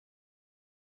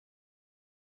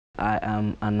I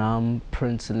am Anam,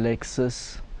 Prince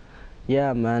Ellexis.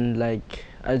 Yeah, man, like,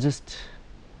 I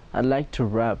like to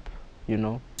rap, you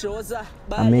know.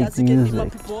 I make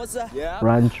music,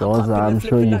 run Joza. I'm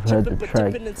sure you've heard the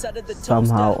track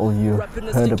somehow, or you've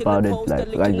heard about it,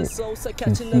 like you see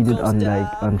it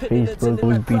on Facebook.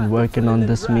 We've been working on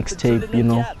this mixtape, you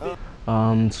know.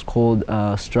 It's called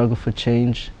Struggle for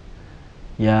Change.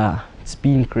 Yeah, it's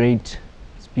been great.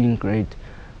 It's been great.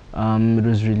 It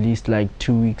was released like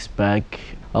 2 weeks back.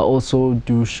 I also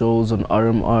do shows on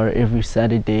RMR every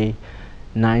Saturday,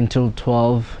 9 till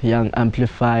 12, Young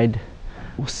Amplified.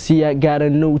 See, I got a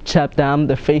new chapter, I'm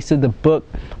the face of the book.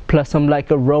 Plus I'm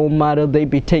like a role model, they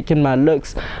be taking my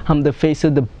looks. I'm the face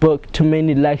of the book, too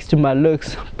many likes to my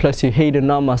looks. Plus you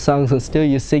hating on my songs and still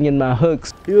you're singing my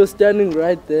hooks. He was standing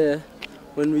right there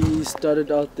when we started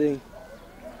our thing.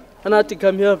 Anati,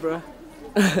 come here, bruh.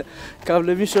 Come,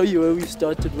 let me show you where we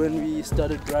started when we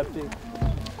started rapping.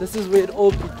 This is where it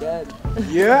all began.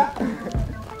 Yeah?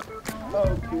 Oh,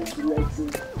 good,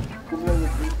 Ellexis. Come on,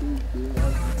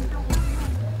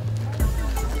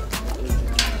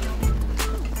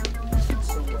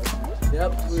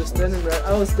 yep, we were standing right.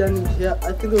 I was standing here.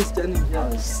 I think I was standing here. I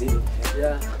was sitting here.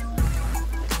 Yeah.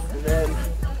 And then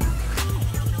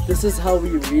this is how we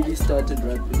really started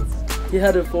rapping. He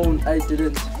had a phone, I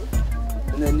didn't.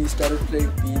 And then he started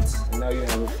playing beats. And now you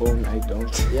have a phone, I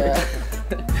don't. Yeah.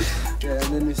 Yeah,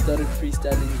 and then we started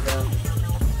freestyling here.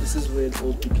 This is where it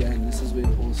all began. This is where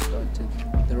it all started.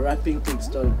 The rapping thing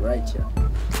started right here.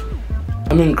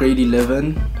 I'm in grade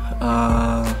 11.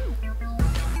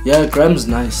 Yeah, Gram's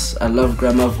nice. I love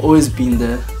Gram. I've always been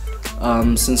there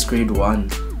since grade 1.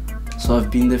 So I've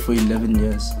been there for 11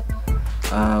 years.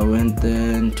 I went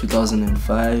there in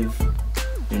 2005,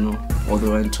 you know, all the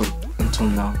way until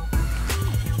now.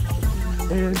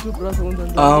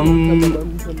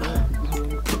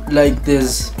 Like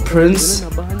there's Prince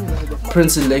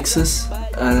Ellexis.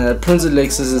 Prince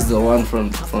Ellexis is the one from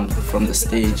the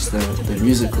stage, the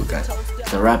musical guy,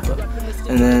 the rapper.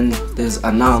 And then there's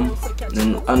Anam.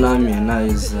 Then Anam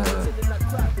is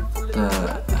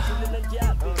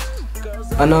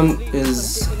Anam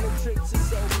is,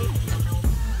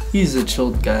 he's a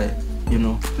chilled guy, you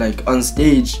know. Like on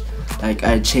stage, like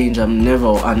I change. I'm never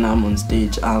Anam on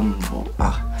stage.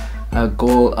 I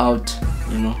go out,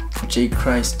 you know. J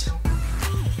Christ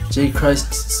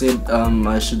said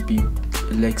I should be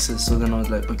Ellexis, so then I was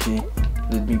like, okay,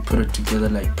 let me put it together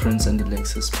like Prince and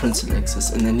Ellexis, Prince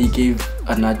Ellexis, and then he gave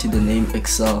Anati the name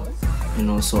Excel, you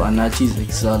know, so Anati is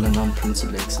Excel and I'm Prince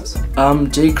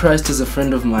Ellexis. J Christ is a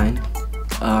friend of mine.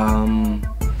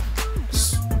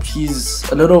 He's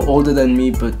a little older than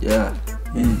me, but yeah,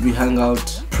 we hang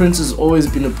out. Prince has always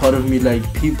been a part of me.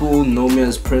 Like people know me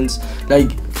as Prince.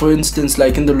 Like for instance,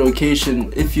 like in the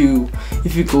location, if you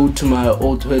go to my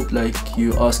old hood, like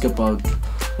you ask about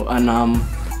Anam,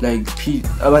 like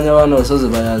abanye abantu asoze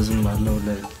bayazi ngalo,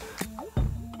 like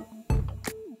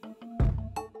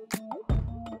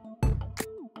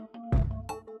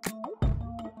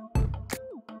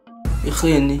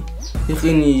ikhini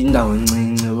indawo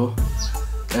encinci yabo.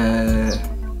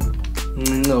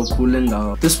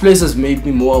 This place has made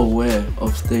me more aware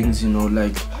of things, you know,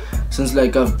 like since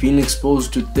like I've been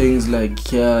exposed to things like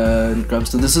here in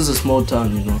Grahamstown. This is a small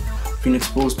town, you know. Been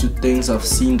exposed to things, I've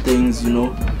seen things, you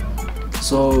know.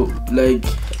 So like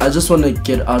I just want to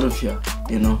get out of here,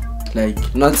 you know. Like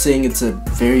not saying it's a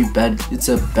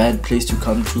bad place to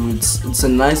come to. It's a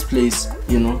nice place,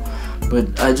 you know.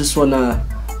 But I just wanna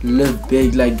live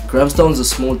big. Like Grahamstown's a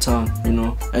small town, you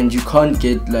know, and you can't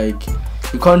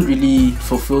really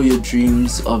fulfill your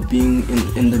dreams of being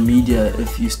in the media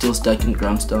if you're still stuck in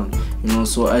Grahamstown, you know.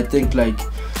 So I think like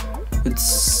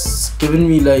it's given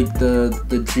me like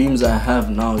the dreams I have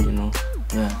now, you know.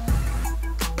 Yeah,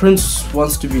 Prince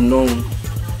wants to be known,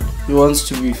 he wants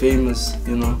to be famous,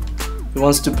 you know. He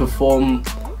wants to perform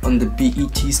on the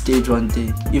BET stage one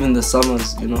day, even the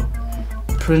summers, you know.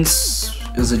 Prince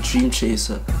is a dream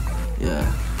chaser. Yeah.